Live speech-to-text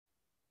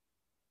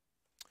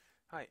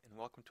Hi, and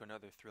welcome to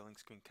another thrilling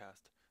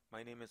screencast.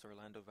 My name is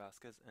Orlando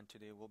Vazquez, and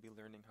today we'll be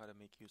learning how to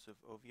make use of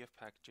OVF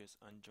packages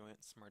on Joyent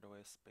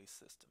SmartOS-based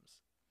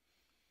systems.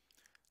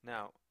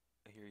 Now,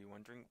 I hear you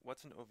wondering,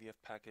 what's an OVF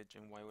package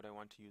and why would I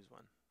want to use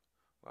one?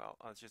 Well,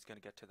 I was just going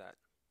to get to that.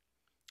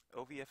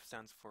 OVF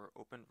stands for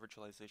Open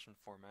Virtualization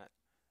Format,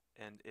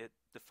 and it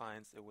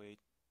defines a way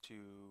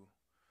to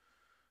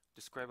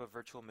describe a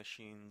virtual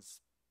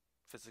machine's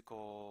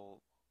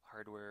physical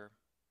hardware,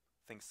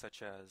 things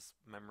such as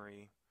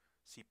memory,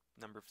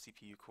 number of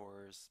CPU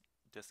cores,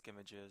 disk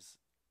images,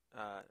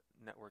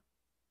 network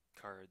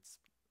cards,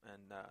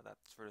 and that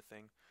sort of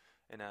thing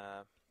in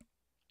a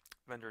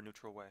vendor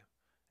neutral way.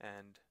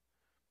 And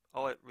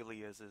all it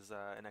really is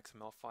an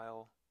XML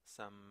file,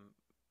 some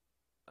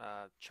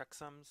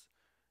checksums,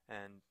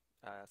 and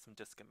some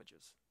disk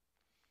images.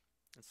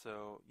 And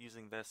so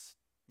using this,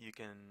 you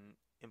can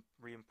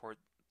re-import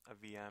a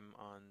VM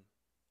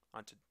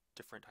onto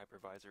different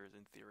hypervisors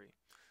in theory.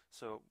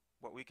 So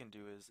what we can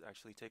do is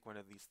actually take one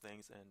of these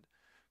things and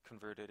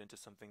convert it into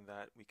something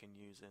that we can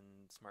use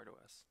in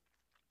SmartOS.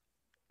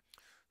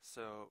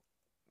 So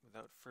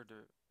without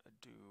further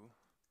ado,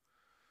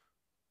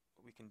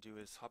 what we can do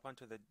is hop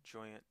onto the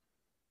Joyent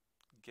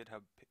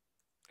GitHub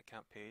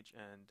account page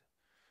and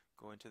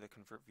go into the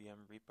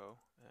convertvm repo,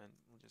 and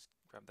we'll just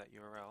grab that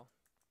URL.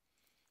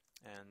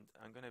 And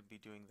I'm going to be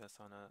doing this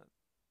on a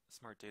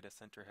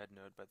SmartDataCenter head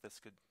node, but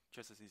this could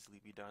just as easily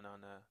be done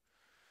on a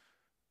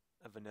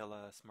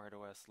vanilla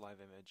SmartOS live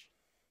image.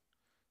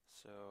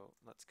 So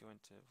let's go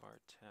into var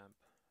temp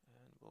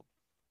and we'll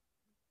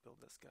build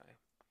this guy.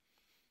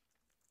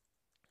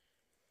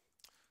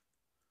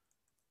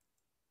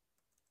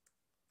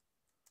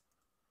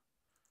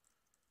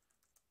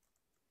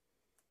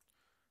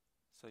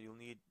 So you'll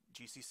need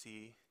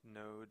GCC,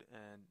 node,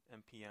 and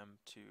npm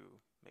to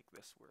make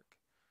this work.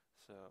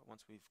 So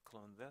once we've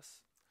cloned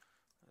this,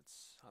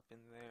 let's hop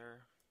in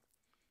there.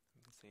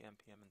 You can say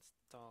npm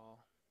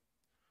install,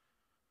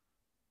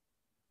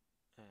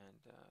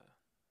 and it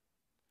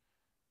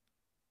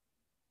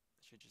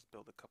should just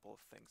build a couple of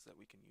things that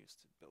we can use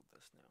to build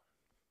this now.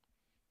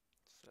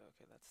 So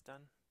okay, that's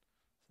done.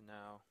 So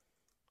now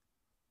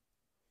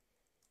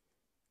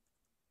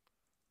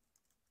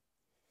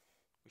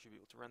we should be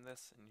able to run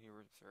this, and here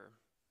is our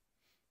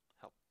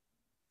help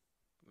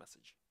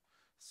message.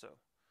 So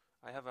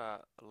I have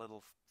a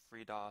little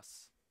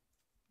FreeDOS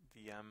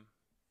VM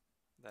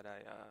that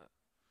I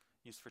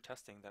use for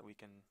testing that we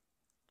can.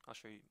 I'll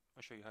show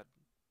you how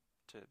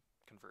to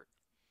convert.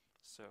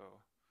 So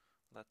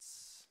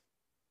let's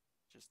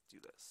just do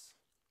this.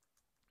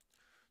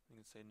 We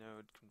can say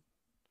node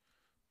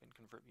and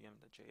convertvm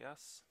to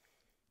JS,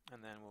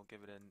 and then we'll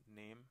give it a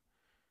name,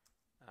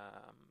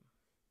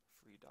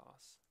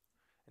 FreeDOS.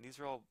 And these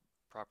are all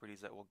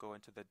properties that will go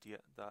into the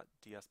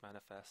 .ds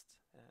manifest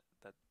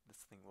that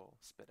this thing will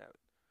spit out.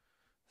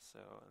 So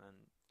and then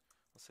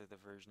we'll say the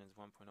version is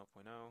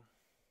 1.0.0.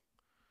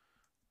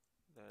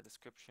 The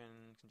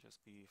description can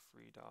just be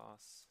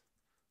FreeDOS,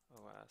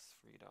 OS,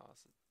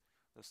 FreeDOS.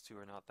 Those two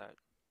are not that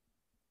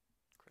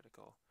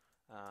critical.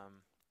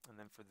 And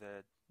then for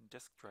the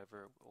disk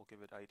driver, we'll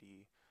give it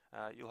ID.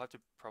 You'll have to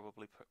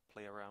probably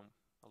play around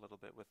a little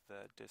bit with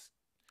the disk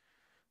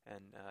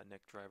and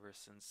NIC drivers,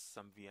 since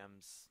some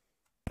VMs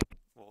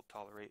will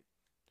tolerate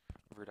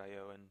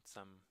virt.io and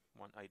some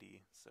want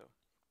ID. So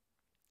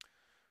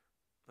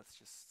let's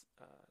just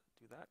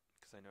do that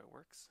because I know it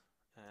works.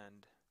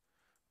 And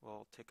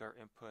we'll take our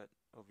input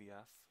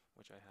OVF,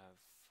 which I have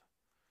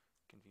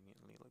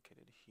conveniently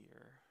located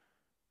here.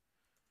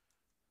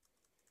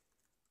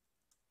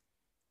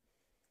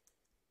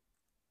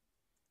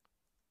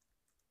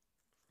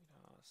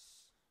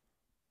 FreeDOS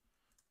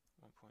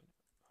 1.0.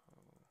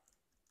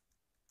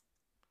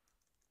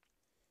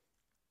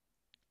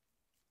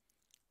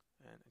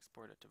 And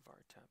export it to var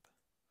temp.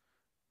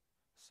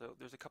 So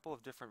there's a couple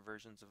of different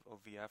versions of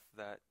OVF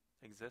that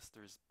exist.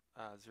 There's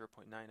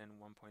 0.9 and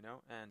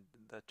 1.0, and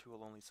the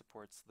tool only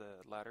supports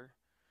the latter,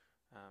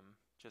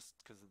 just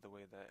because of the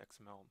way the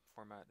XML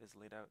format is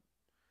laid out.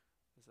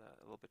 It's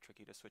a little bit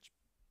tricky to switch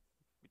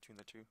between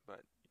the two,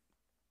 but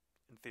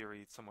in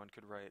theory someone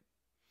could write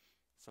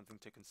something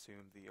to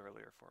consume the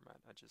earlier format.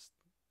 I just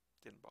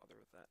didn't bother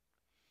with that.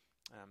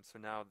 So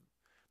now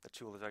the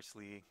tool is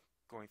actually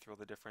going through all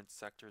the different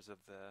sectors of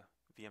the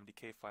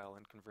VMDK file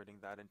and converting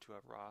that into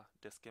a raw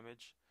disk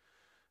image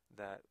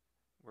that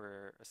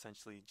we're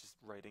essentially just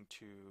writing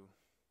to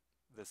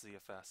the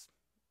ZFS,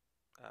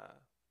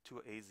 to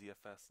a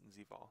ZFS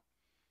ZVol.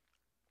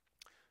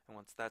 And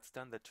once that's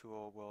done, the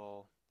tool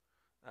will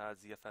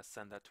ZFS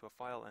send that to a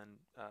file and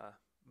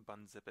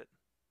bunzip it.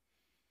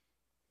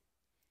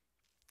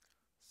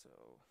 So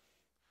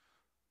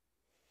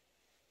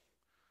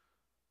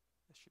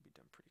this should be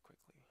done pretty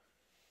quickly.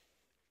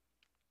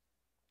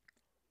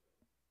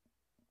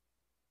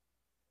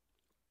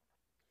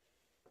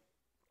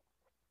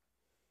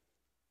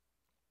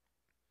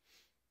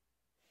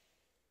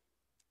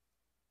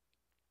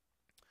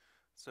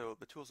 So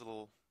the tool's a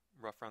little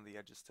rough around the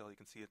edges still. You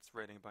can see it's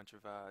writing a bunch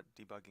of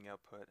debugging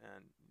output,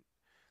 and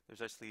there's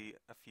actually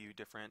a few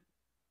different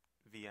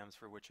VMs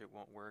for which it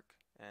won't work,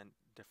 and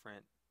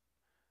different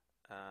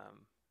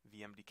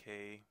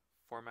VMDK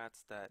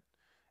formats that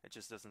it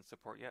just doesn't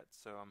support yet.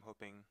 So I'm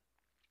hoping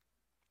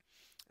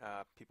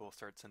people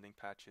start sending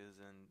patches,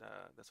 and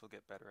this will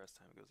get better as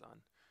time goes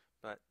on.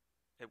 But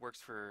it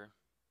works for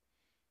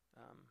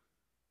um,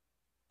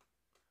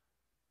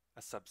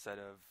 a subset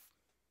of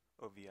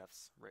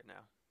OVFs right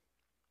now.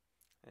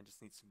 It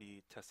just needs to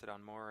be tested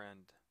on more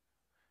and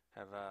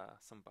have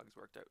some bugs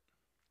worked out.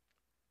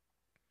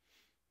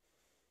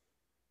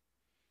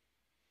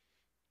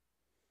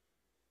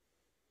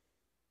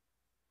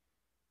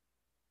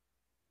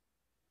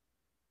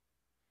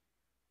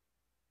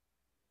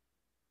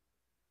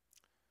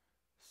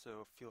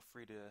 So feel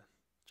free to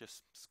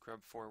just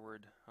scrub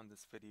forward on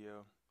this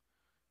video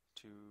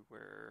to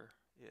where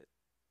it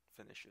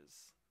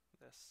finishes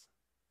this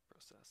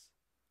process.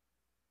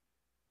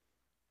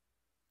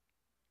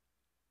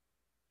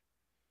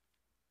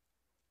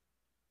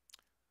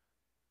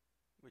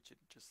 Which it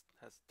just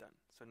has done.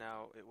 So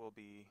now it will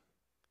be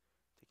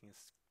taking a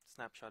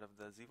snapshot of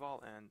the ZVol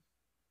and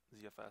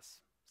ZFS,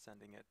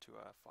 sending it to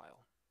a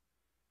file.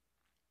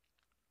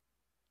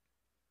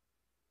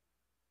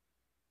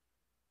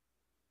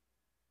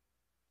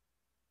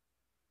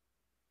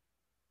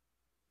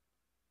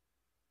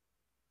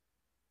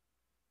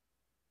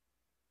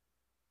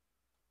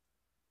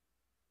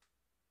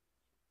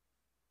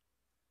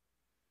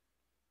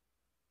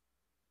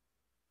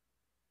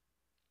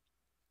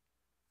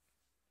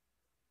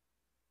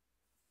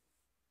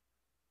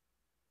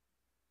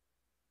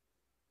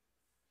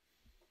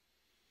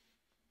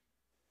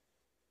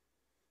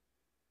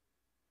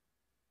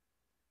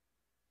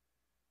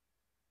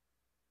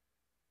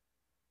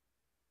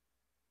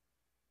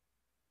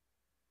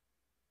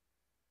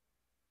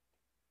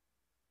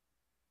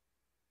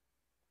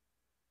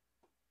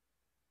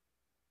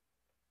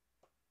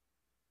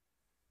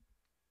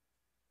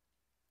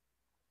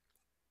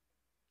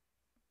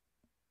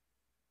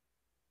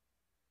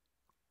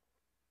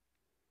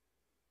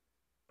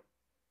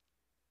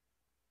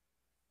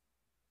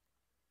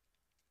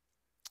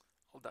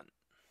 All done.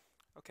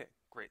 Okay,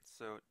 great.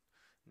 So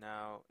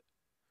now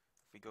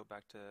if we go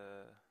back to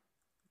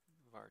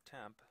var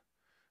temp,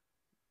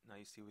 now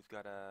you see we've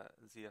got a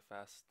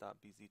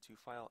zfs.bz2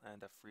 file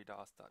and a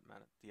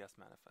freedos.ds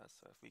manifest.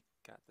 So if we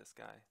got this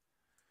guy,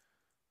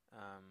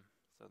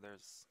 so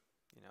there's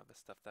the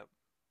stuff that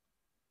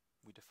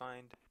we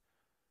defined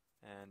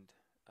and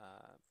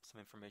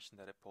some information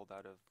that it pulled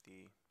out of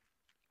the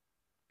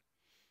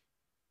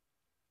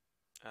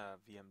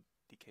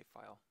VMDK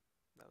file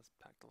that was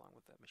packed along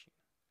with that machine.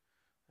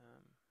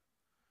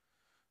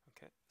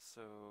 Okay,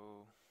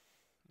 so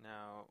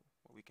now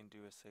what we can do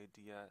is say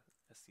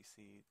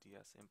scc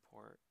ds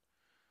import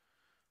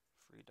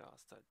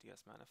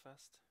freedos.ds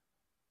manifest,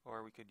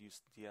 or we could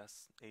use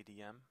ds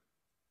adm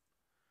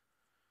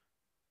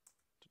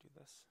to do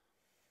this.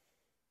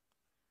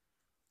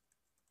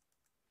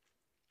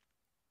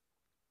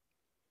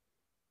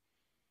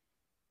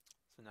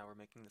 So now we're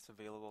making this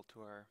available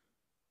to our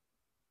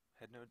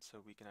head node,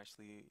 so we can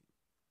actually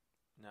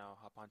now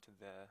hop onto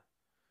the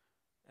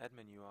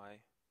admin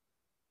UI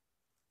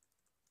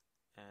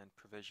and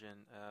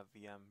provision a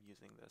VM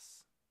using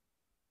this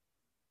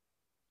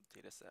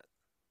data set.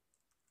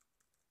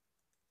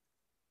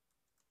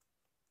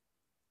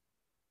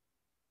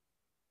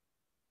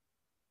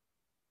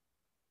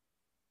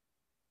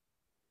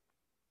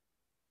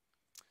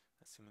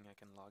 Assuming I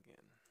can log in.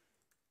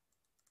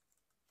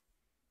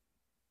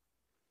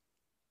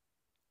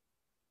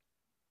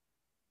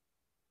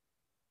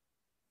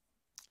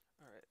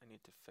 Alright, I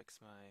need to fix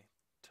my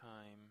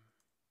time.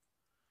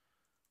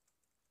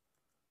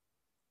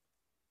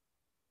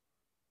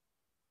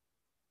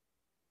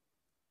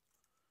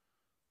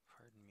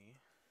 Pardon me.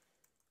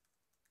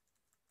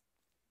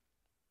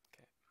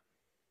 Okay.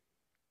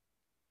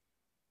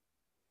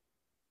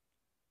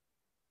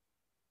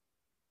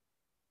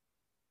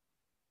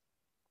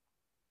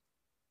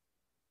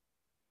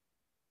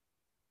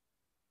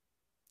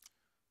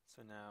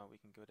 So now we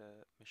can go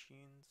to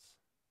machines,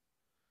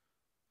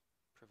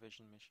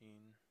 provision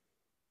machine.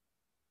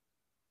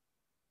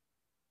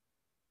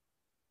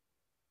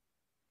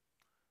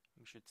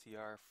 We should see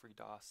our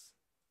FreeDOS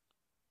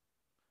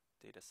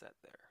data set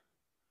there.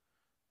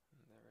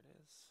 And there it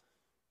is.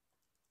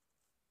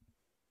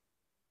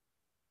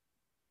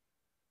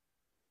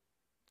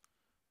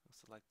 We'll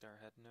select our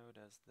head node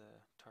as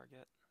the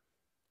target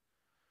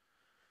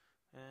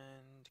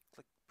and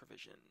click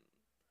provision.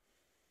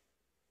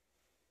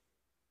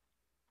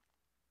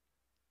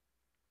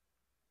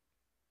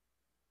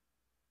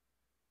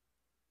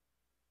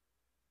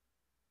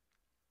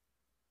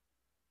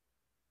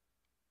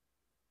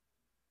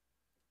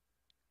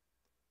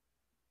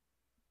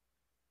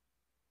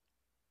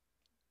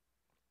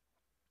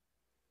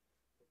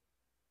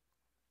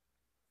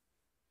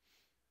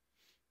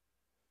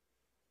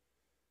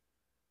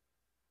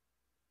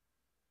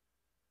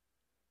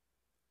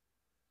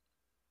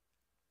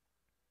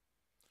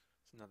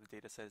 So now the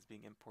data set is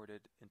being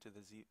imported into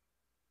the Z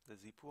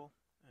pool,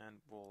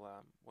 and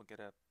we'll get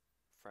a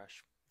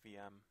fresh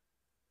VM.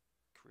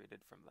 created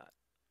from that.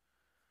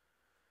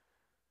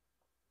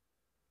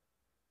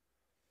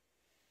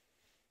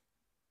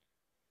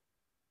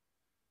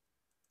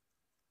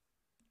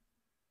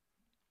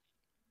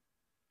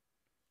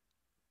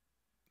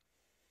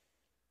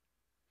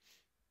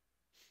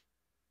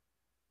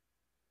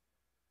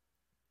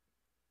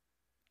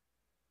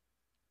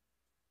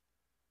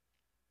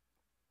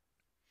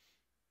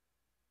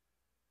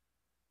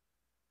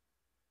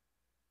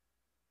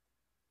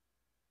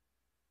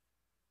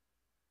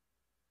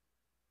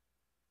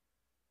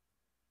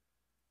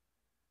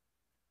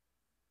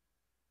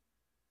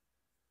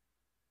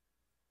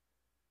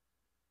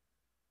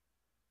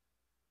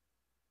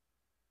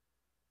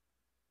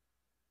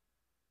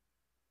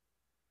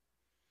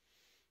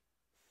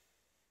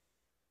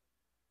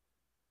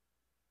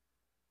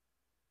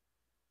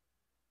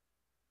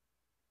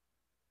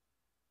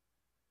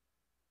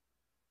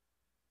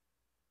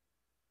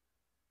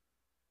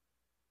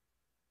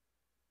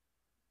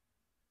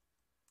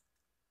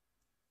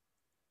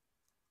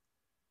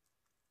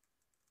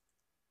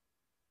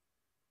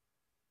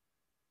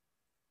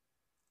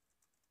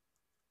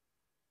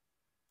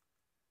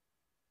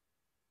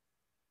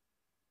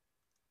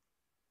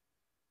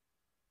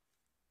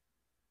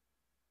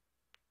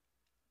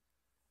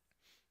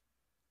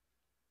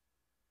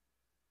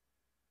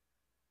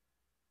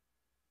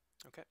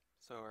 Okay,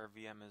 so our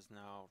VM is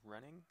now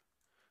running,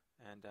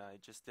 and I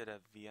just did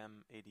a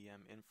VM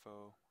ADM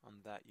info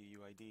on that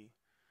UUID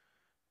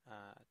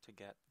to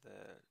get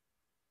the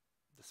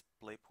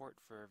display port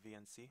for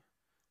VNC.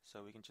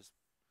 So we can just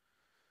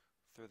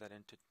throw that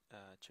into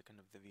chicken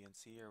of the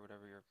VNC or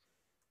whatever your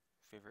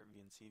favorite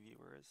VNC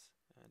viewer is,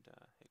 and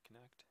hit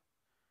connect.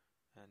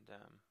 And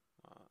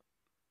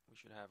we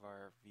should have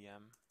our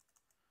VM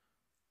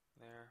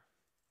there.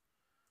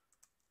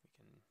 We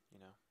can,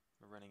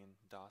 we're running in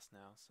DOS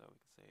now, so we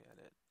can say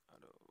edit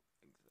auto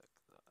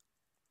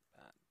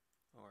exec.bat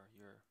or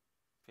your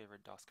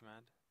favorite DOS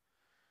command.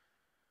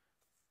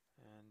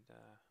 And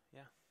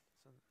yeah,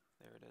 so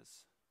there it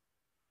is.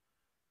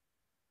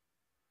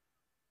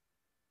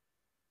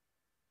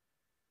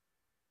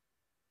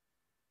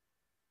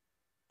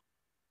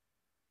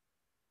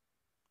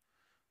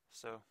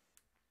 So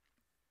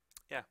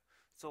yeah,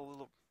 it's a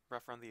little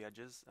rough around the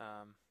edges.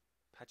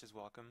 Patch is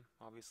welcome,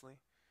 obviously,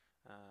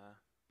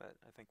 but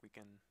I think we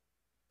can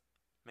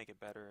make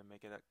it better and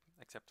make it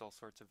accept all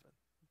sorts of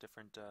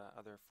different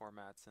other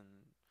formats and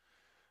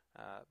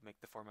make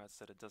the formats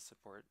that it does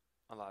support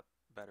a lot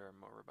better and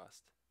more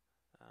robust.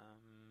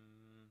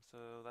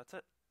 So that's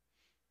it.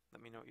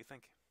 Let me know what you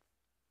think.